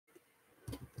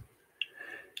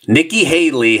Nikki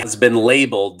Haley has been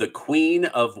labeled the Queen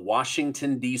of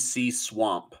Washington, D.C.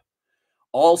 swamp.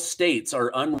 All states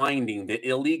are unwinding the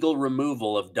illegal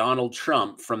removal of Donald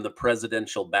Trump from the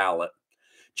presidential ballot.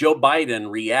 Joe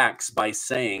Biden reacts by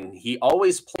saying he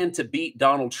always planned to beat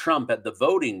Donald Trump at the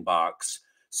voting box,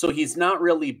 so he's not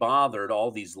really bothered all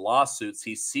these lawsuits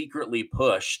he secretly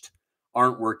pushed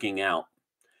aren't working out.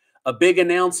 A big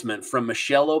announcement from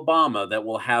Michelle Obama that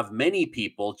will have many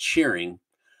people cheering.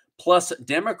 Plus,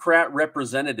 Democrat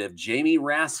Representative Jamie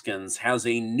Raskins has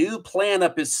a new plan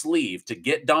up his sleeve to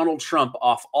get Donald Trump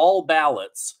off all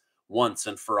ballots once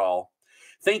and for all.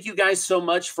 Thank you guys so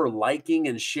much for liking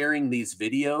and sharing these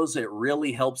videos. It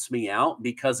really helps me out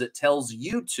because it tells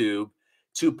YouTube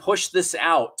to push this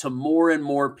out to more and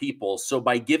more people. So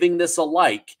by giving this a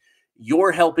like,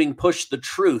 you're helping push the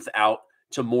truth out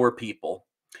to more people.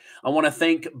 I want to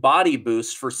thank Body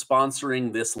Boost for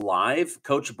sponsoring this live.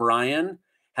 Coach Brian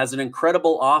has an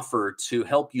incredible offer to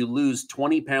help you lose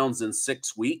 20 pounds in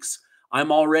 6 weeks.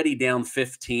 I'm already down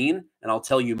 15, and I'll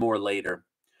tell you more later.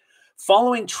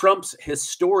 Following Trump's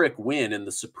historic win in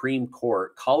the Supreme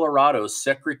Court, Colorado's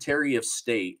Secretary of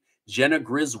State, Jenna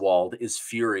Griswold, is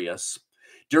furious.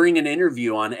 During an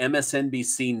interview on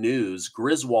MSNBC News,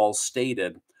 Griswold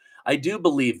stated, "I do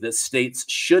believe that states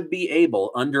should be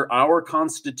able, under our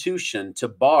Constitution, to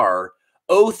bar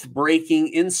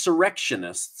oath-breaking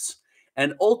insurrectionists.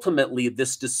 And ultimately,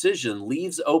 this decision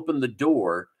leaves open the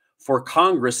door for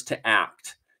Congress to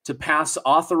act, to pass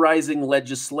authorizing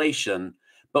legislation.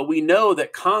 But we know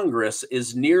that Congress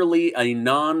is nearly a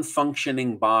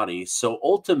non-functioning body. So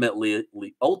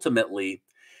ultimately,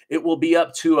 it will be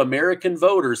up to American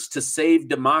voters to save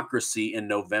democracy in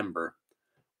November."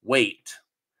 Wait,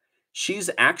 she's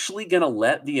actually going to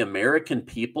let the American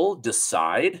people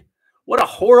decide? What a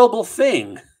horrible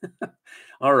thing.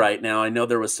 All right, now I know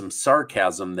there was some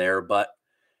sarcasm there, but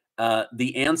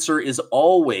the answer is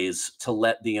always to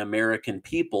let the American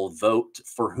people vote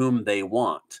for whom they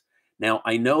want. Now,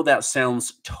 I know that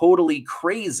sounds totally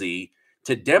crazy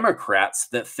to Democrats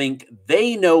that think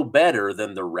they know better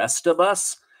than the rest of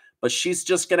us, but she's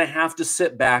just going to have to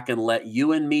sit back and let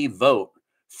you and me vote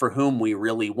for whom we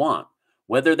really want,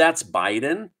 whether that's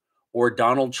Biden or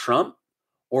Donald Trump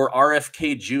or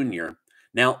RFK Jr.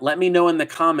 Now, let me know in the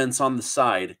comments on the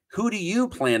side, who do you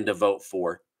plan to vote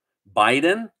for?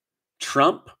 Biden,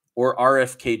 Trump, or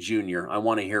RFK Jr.? I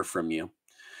want to hear from you.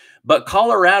 But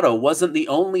Colorado wasn't the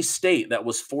only state that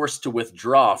was forced to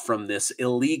withdraw from this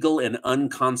illegal and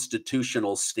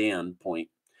unconstitutional standpoint.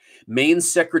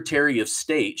 Maine's Secretary of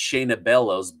State, Shayna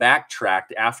Bellows,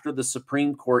 backtracked after the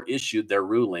Supreme Court issued their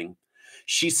ruling.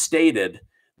 She stated,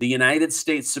 "The United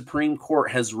States Supreme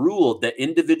Court has ruled that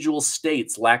individual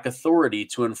states lack authority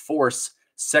to enforce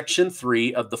Section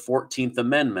 3 of the 14th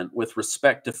Amendment with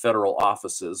respect to federal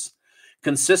offices.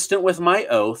 Consistent with my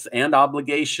oath and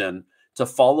obligation to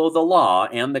follow the law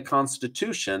and the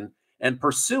Constitution, and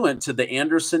pursuant to the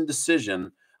Anderson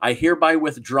decision, I hereby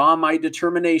withdraw my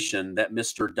determination that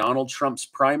Mr. Donald Trump's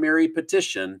primary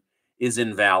petition is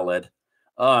invalid."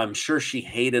 I'm sure she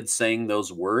hated saying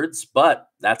those words, but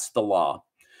that's the law.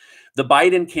 The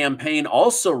Biden campaign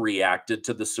also reacted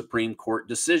to the Supreme Court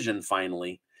decision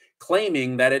finally,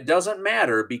 claiming that it doesn't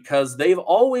matter because they've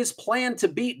always planned to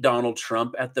beat Donald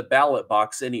Trump at the ballot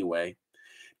box anyway.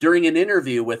 During an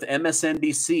interview with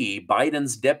MSNBC,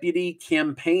 Biden's deputy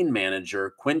campaign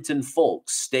manager, Quentin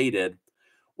Fulks, stated,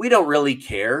 "We don't really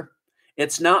care.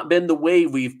 It's not been the way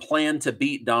we've planned to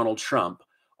beat Donald Trump.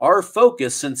 Our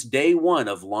focus since day one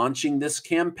of launching this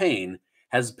campaign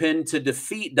has been to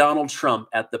defeat Donald Trump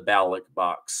at the ballot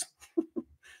box."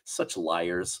 Such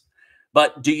liars.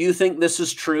 But do you think this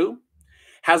is true?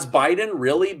 Has Biden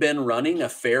really been running a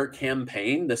fair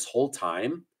campaign this whole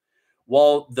time?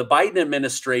 While the Biden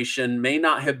administration may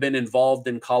not have been involved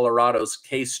in Colorado's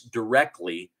case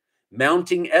directly,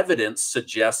 mounting evidence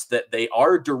suggests that they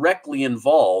are directly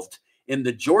involved in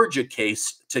the Georgia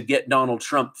case to get Donald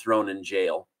Trump thrown in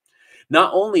jail.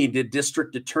 Not only did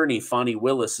District Attorney Fani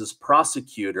Willis's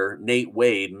prosecutor, Nate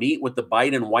Wade, meet with the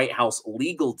Biden White House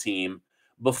legal team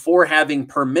before having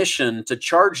permission to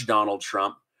charge Donald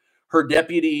Trump, her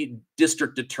deputy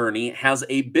district attorney has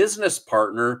a business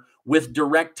partner with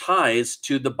direct ties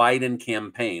to the Biden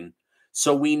campaign.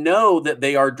 So we know that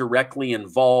they are directly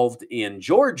involved in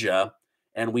Georgia,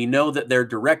 and we know that they're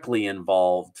indirectly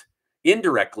involved, in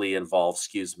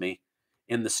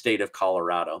the state of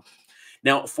Colorado.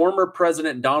 Now, former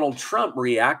President Donald Trump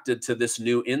reacted to this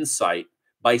new insight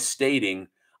by stating,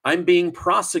 "I'm being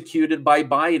prosecuted by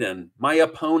Biden, my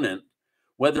opponent,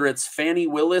 whether it's Fani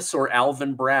Willis or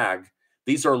Alvin Bragg.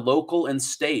 These are local and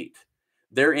state.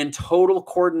 They're in total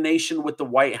coordination with the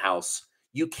White House.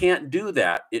 You can't do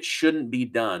that. It shouldn't be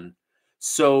done.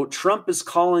 So Trump is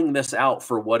calling this out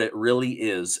for what it really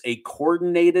is, a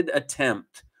coordinated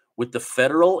attempt with the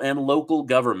federal and local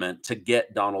government to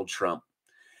get Donald Trump.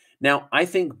 Now, I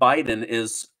think Biden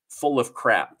is full of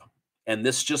crap, and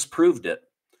this just proved it.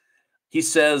 He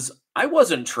says, I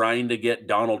wasn't trying to get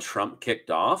Donald Trump kicked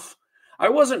off. I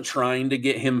wasn't trying to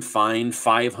get him fined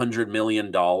 $500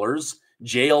 million,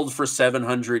 jailed for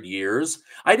 700 years.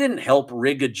 I didn't help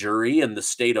rig a jury in the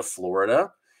state of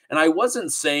Florida. And I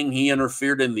wasn't saying he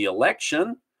interfered in the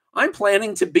election. I'm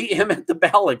planning to beat him at the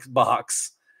ballot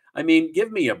box. I mean, give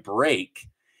me a break.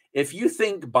 If you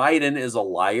think Biden is a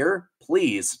liar,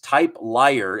 please type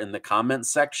liar in the comment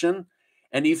section.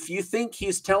 And if you think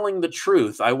he's telling the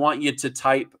truth, I want you to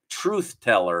type truth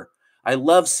teller. I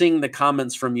love seeing the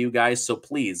comments from you guys, so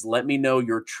please let me know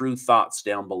your true thoughts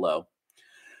down below.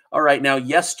 All right, now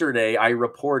yesterday I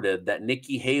reported that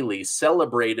Nikki Haley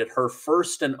celebrated her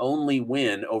first and only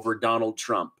win over Donald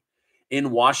Trump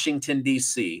in Washington,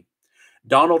 D.C.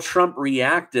 Donald Trump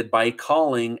reacted by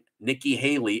calling Nikki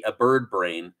Haley a bird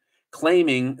brain,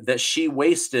 claiming that she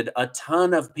wasted a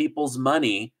ton of people's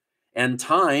money and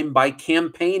time by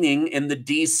campaigning in the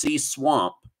D.C.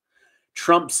 swamp.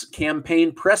 Trump's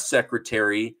campaign press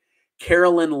secretary,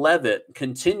 Carolyn Levitt,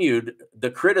 continued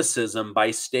the criticism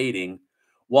by stating,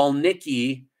 while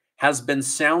Nikki has been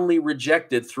soundly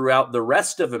rejected throughout the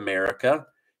rest of America,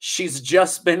 she's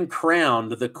just been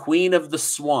crowned the queen of the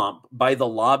swamp by the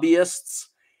lobbyists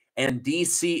and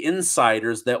DC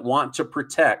insiders that want to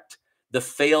protect the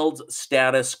failed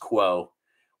status quo.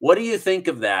 What do you think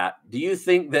of that? Do you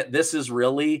think that this is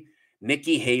really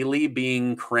Nikki Haley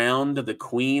being crowned the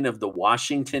queen of the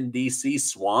Washington, D.C.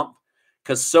 swamp?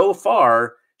 Because so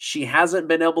far, she hasn't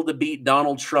been able to beat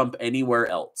Donald Trump anywhere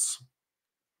else.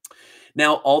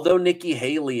 Now, although Nikki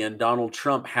Haley and Donald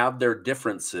Trump have their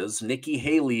differences, Nikki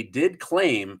Haley did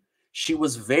claim she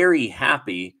was very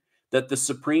happy that the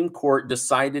Supreme Court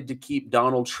decided to keep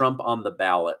Donald Trump on the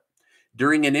ballot.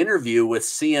 During an interview with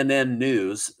CNN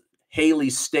News, Haley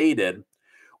stated,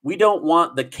 "We don't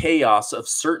want the chaos of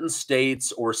certain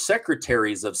states or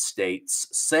secretaries of states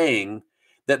saying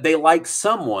that they like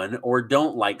someone or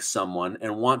don't like someone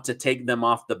and want to take them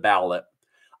off the ballot.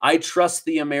 I trust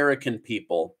the American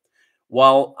people.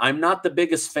 While I'm not the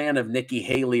biggest fan of Nikki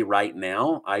Haley right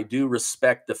now, I do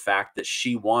respect the fact that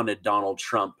she wanted Donald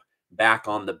Trump back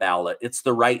on the ballot. It's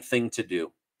the right thing to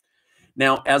do."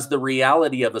 Now, as the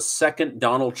reality of a second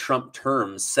Donald Trump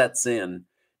term sets in,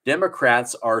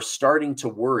 Democrats are starting to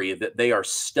worry that they are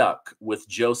stuck with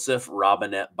Joseph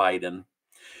Robinette Biden.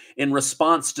 In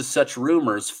response to such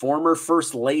rumors, former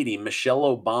First Lady Michelle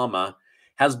Obama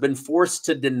has been forced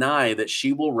to deny that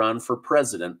she will run for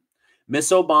president.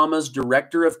 Miss Obama's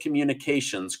Director of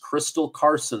Communications, Crystal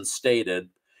Carson, stated,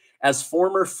 "As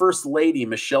former First Lady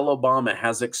Michelle Obama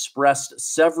has expressed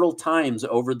several times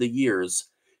over the years,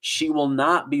 she will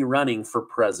not be running for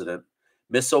president.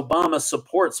 Miss Obama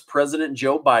supports President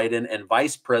Joe Biden and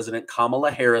Vice President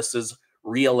Kamala Harris's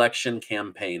re-election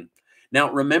campaign." Now,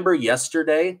 remember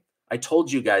yesterday, I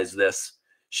told you guys this.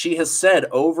 She has said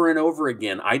over and over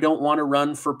again, I don't want to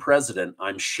run for president.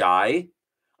 I'm shy.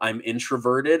 I'm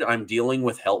introverted. I'm dealing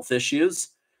with health issues.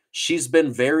 She's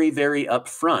been very, very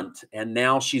upfront. And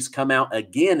now she's come out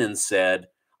again and said,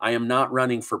 I am not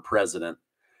running for president.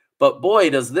 But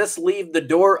boy, does this leave the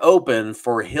door open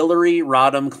for Hillary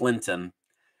Rodham Clinton.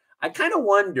 I kind of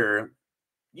wonder,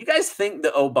 you guys think the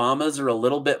Obamas are a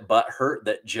little bit butthurt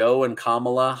that Joe and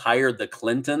Kamala hired the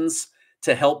Clintons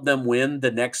to help them win the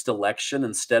next election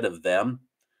instead of them?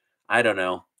 I don't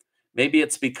know. Maybe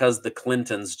it's because the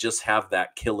Clintons just have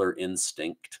that killer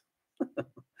instinct.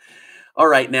 All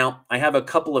right, now I have a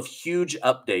couple of huge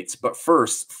updates, but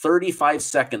first, 35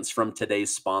 seconds from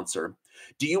today's sponsor.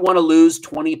 Do you want to lose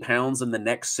 20 pounds in the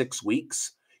next 6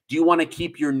 weeks? Do you want to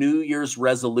keep your New Year's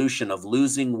resolution of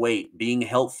losing weight, being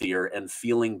healthier, and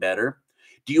feeling better?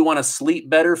 Do you want to sleep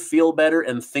better, feel better,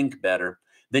 and think better?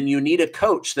 Then you need a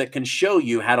coach that can show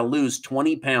you how to lose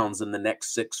 20 pounds in the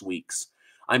next 6 weeks.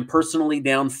 I'm personally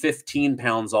down 15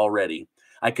 pounds already.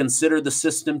 I consider the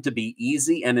system to be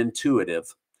easy and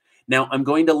intuitive. Now, I'm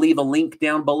going to leave a link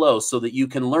down below so that you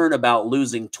can learn about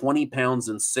losing 20 pounds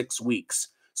in 6 weeks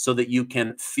so that you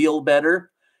can feel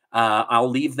better. I'll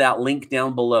leave that link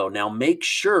down below. Now, make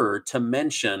sure to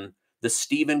mention the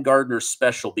Stephen Gardner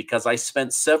special because I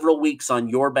spent several weeks on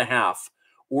your behalf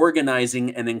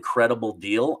organizing an incredible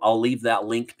deal. I'll leave that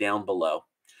link down below.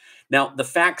 Now, the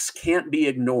facts can't be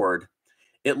ignored.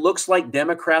 It looks like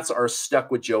Democrats are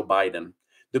stuck with Joe Biden.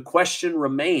 The question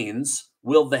remains,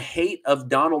 will the hate of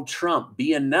Donald Trump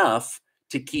be enough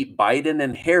to keep Biden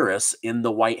and Harris in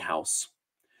the White House.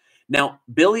 Now,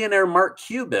 billionaire Mark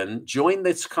Cuban joined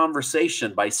this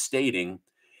conversation by stating,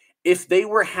 if they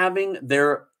were having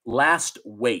their last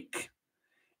wake,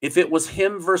 if it was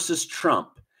him versus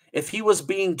Trump, if he was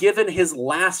being given his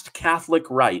last Catholic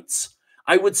rites,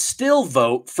 I would still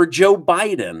vote for Joe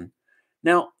Biden.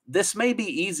 Now, this may be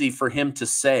easy for him to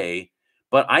say,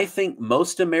 but I think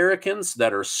most Americans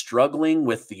that are struggling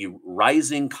with the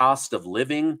rising cost of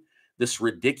living, this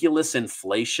ridiculous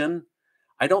inflation,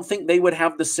 I don't think they would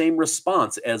have the same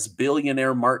response as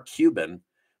billionaire Mark Cuban.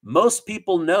 Most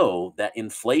people know that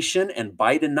inflation and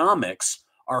Bidenomics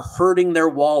are hurting their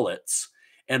wallets,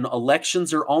 and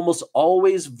elections are almost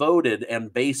always voted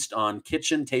and based on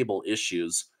kitchen table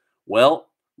issues. Well,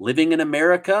 living in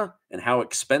America and how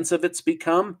expensive it's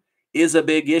become is a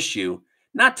big issue.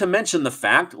 Not to mention the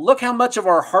fact, look how much of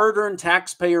our hard-earned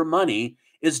taxpayer money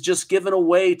is just given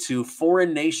away to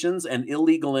foreign nations and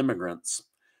illegal immigrants.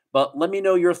 But let me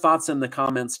know your thoughts in the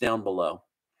comments down below.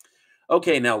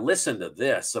 Okay, now listen to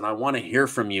this, and I want to hear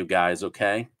from you guys,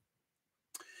 okay?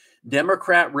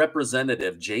 Democrat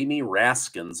Representative Jamie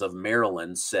Raskins of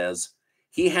Maryland says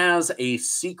he has a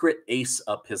secret ace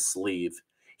up his sleeve.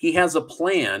 He has a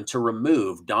plan to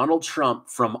remove Donald Trump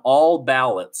from all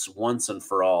ballots once and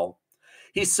for all.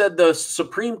 He said the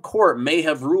Supreme Court may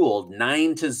have ruled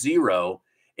 9-0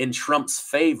 in Trump's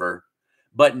favor,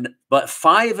 but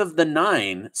 5 of the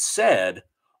 9 said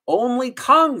only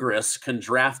Congress can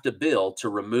draft a bill to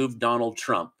remove Donald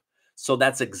Trump. So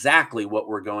that's exactly what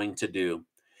we're going to do.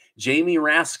 Jamie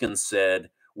Raskin said,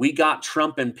 we got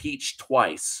Trump impeached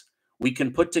twice. We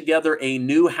can put together a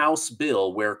new House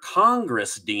bill where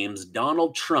Congress deems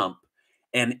Donald Trump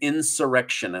an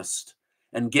insurrectionist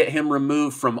and get him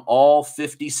removed from all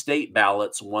 50 state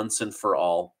ballots once and for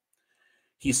all.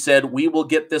 He said, we will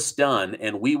get this done,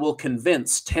 and we will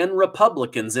convince 10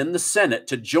 Republicans in the Senate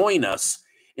to join us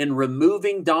in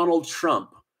removing Donald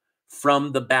Trump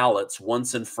from the ballots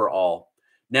once and for all.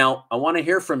 Now, I want to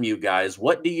hear from you guys.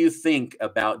 What do you think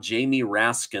about Jamie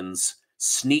Raskin's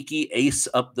sneaky ace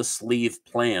up the sleeve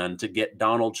plan to get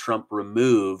Donald Trump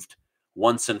removed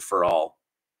once and for all?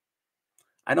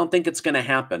 I don't think it's going to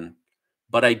happen,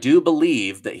 but I do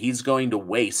believe that he's going to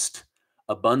waste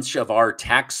a bunch of our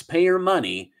taxpayer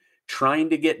money trying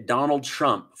to get Donald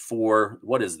Trump for,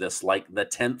 what is this, like the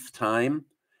 10th time?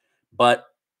 But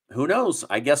who knows?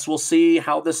 I guess we'll see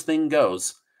how this thing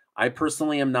goes. I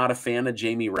personally am not a fan of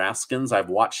Jamie Raskins. I've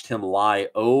watched him lie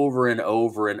over and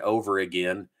over and over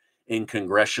again in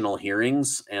congressional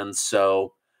hearings, and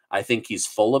so I think he's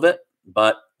full of it,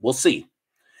 but we'll see.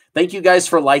 Thank you guys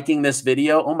for liking this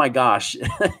video. Oh my gosh,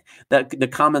 the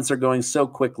comments are going so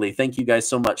quickly. Thank you guys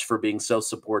so much for being so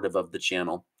supportive of the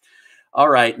channel. All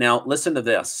right, now listen to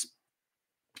this.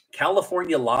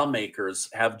 California lawmakers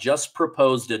have just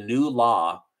proposed a new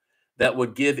law that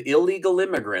would give illegal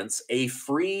immigrants a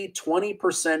free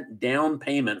 20% down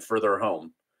payment for their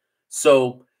home.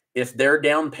 So if their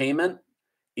down payment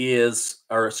is,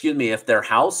 or excuse me, if their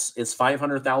house is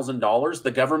 $500,000,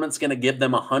 the government's going to give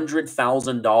them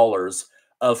 $100,000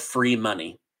 of free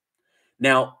money.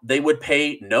 Now, they would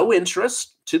pay no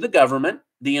interest to the government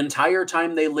the entire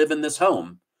time they live in this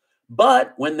home.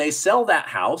 But when they sell that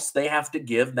house, they have to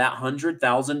give that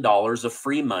 $100,000 of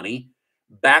free money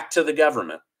back to the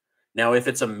government. Now, if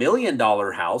it's $1 million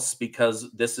house,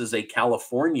 because this is a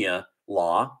California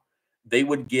law, they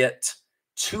would get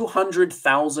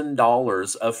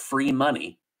 $200,000 of free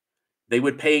money. They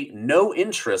would pay no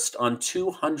interest on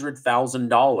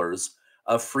 $200,000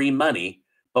 of free money.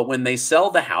 But when they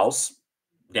sell the house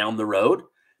down the road,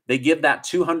 they give that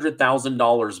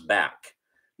 $200,000 back.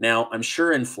 Now, I'm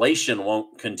sure inflation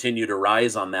won't continue to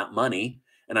rise on that money.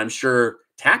 And I'm sure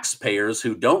taxpayers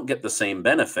who don't get the same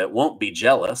benefit won't be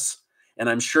jealous. And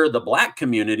I'm sure the Black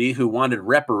community who wanted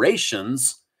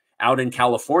reparations out in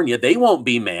California, they won't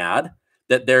be mad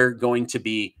that they're going to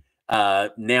be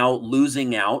now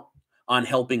losing out on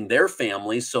helping their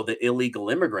families so that illegal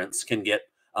immigrants can get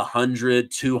 $100,000,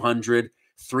 $200,000,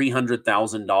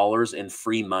 $300,000 in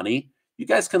free money. You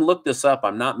guys can look this up.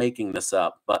 I'm not making this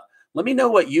up, but let me know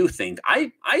what you think.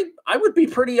 I would be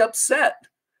pretty upset.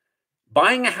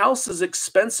 Buying a house is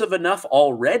expensive enough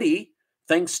already,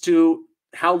 thanks to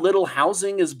how little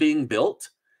housing is being built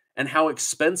and how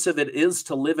expensive it is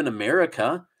to live in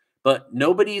America. But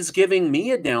nobody's giving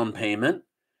me a down payment.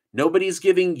 Nobody's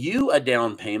giving you a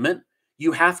down payment.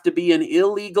 You have to be an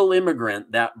illegal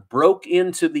immigrant that broke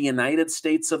into the United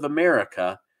States of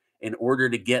America in order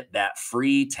to get that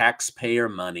free taxpayer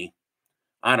money.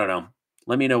 I don't know.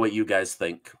 Let me know what you guys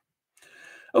think.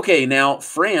 Okay, now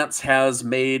France has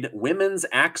made women's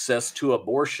access to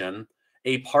abortion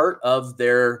a part of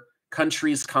their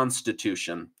country's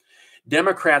constitution.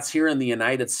 Democrats here in the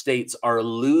United States are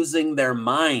losing their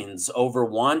minds over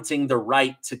wanting the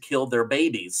right to kill their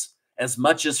babies as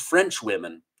much as French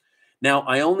women. Now,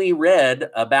 I only read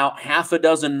about half a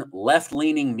dozen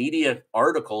left-leaning media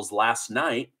articles last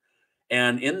night,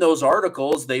 and in those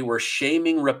articles, they were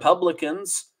shaming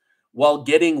Republicans while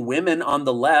getting women on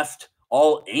the left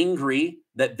all angry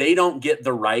that they don't get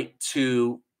the right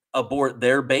to abort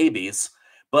their babies.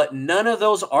 But none of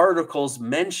those articles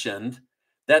mentioned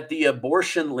that the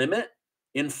abortion limit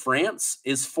in France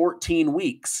is 14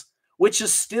 weeks, which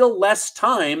is still less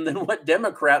time than what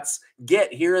Democrats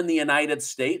get here in the United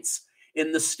States,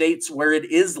 in the states where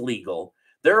it is legal.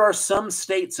 There are some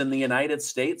states in the United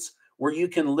States where you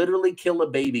can literally kill a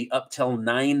baby up till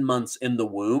 9 months in the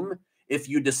womb if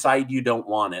you decide you don't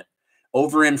want it.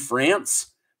 Over in France,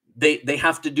 they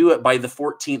have to do it by the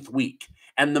 14th week.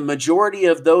 And the majority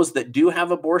of those that do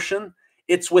have abortion,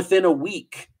 it's within a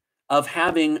week of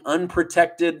having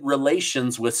unprotected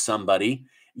relations with somebody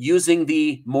using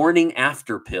the morning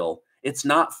after pill. It's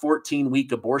not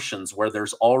 14-week abortions where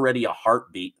there's already a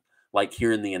heartbeat like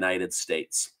here in the United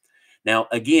States. Now,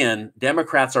 again,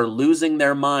 Democrats are losing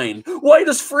their mind. Why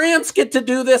does France get to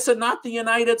do this and not the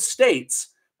United States?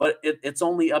 But it's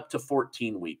only up to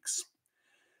 14 weeks.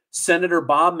 Senator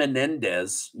Bob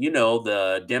Menendez, you know,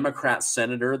 the Democrat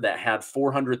senator that had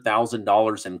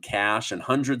 $400,000 in cash and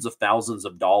hundreds of thousands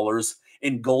of dollars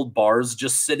in gold bars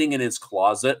just sitting in his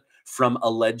closet from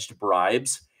alleged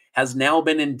bribes, has now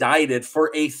been indicted for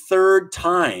a third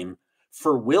time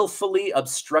for willfully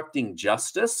obstructing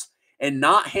justice and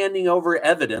not handing over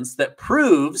evidence that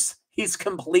proves he's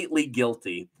completely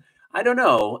guilty. I don't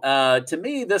know. To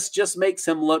me, this just makes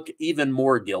him look even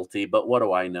more guilty, but what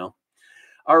do I know?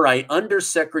 All right,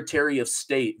 Undersecretary of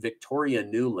State Victoria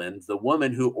Nuland, the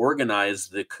woman who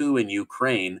organized the coup in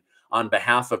Ukraine on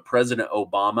behalf of President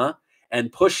Obama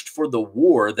and pushed for the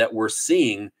war that we're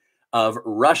seeing of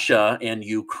Russia and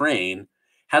Ukraine,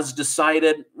 has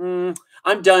decided,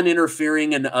 I'm done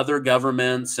interfering in other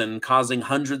governments and causing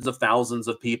hundreds of thousands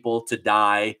of people to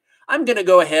die. I'm going to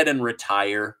go ahead and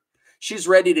retire. She's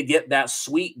ready to get that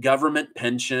sweet government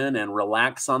pension and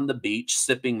relax on the beach,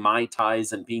 sipping Mai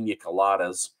Tais and pina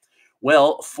coladas.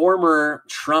 Well, former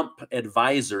Trump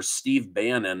advisor Steve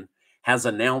Bannon has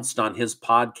announced on his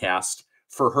podcast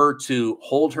for her to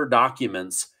hold her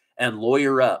documents and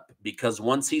lawyer up, because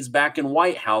once he's back in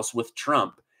White House with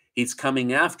Trump, he's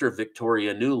coming after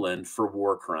Victoria Nuland for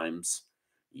war crimes.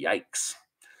 Yikes.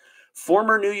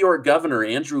 Former New York Governor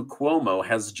Andrew Cuomo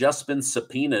has just been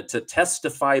subpoenaed to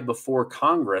testify before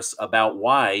Congress about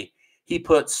why he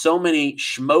put so many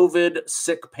schmovid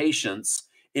sick patients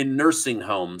in nursing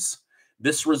homes.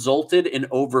 This resulted in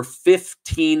over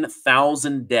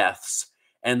 15,000 deaths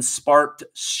and sparked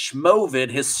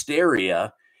schmovid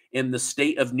hysteria in the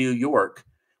state of New York,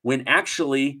 when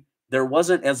actually there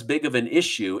wasn't as big of an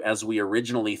issue as we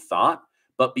originally thought.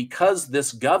 But because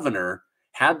this governor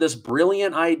had this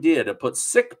brilliant idea to put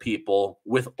sick people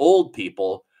with old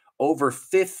people, over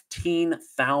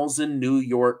 15,000 New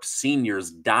York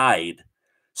seniors died,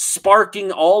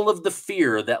 sparking all of the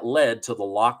fear that led to the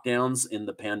lockdowns in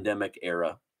the pandemic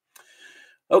era.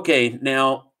 Okay,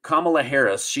 now Kamala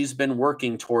Harris, she's been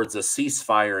working towards a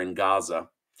ceasefire in Gaza.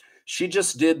 She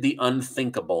just did the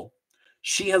unthinkable.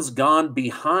 She has gone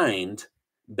behind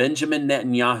Benjamin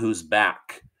Netanyahu's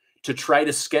back to try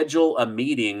to schedule a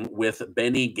meeting with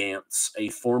Benny Gantz, a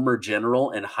former general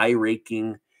and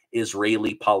high-ranking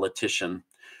Israeli politician.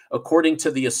 According to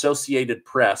the Associated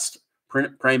Press,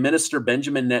 Prime Minister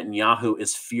Benjamin Netanyahu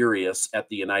is furious at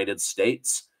the United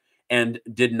States and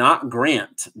did not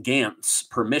grant Gantz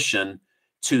permission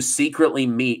to secretly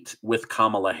meet with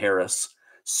Kamala Harris.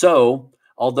 So,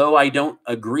 although I don't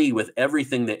agree with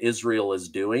everything that Israel is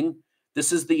doing,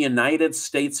 this is the United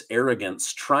States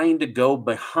arrogance trying to go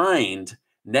behind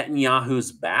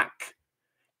Netanyahu's back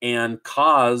and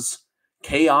cause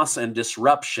chaos and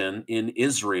disruption in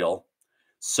Israel.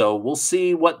 So we'll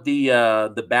see what the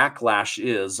backlash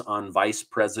is on Vice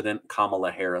President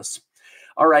Kamala Harris.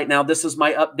 All right, now this is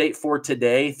my update for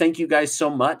today. Thank you guys so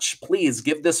much. Please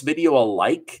give this video a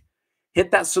like.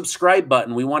 Hit that subscribe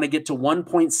button. We want to get to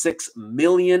 1.6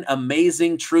 million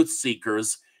amazing truth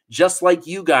seekers just like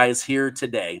you guys here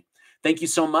today. Thank you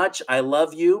so much. I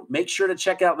love you. Make sure to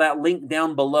check out that link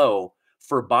down below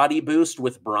for Body Boost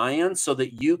with Brian so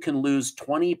that you can lose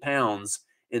 20 pounds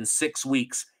in 6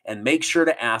 weeks. And make sure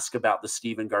to ask about the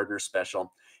Stephen Gardner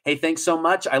special. Hey, thanks so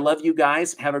much. I love you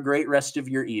guys. Have a great rest of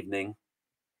your evening.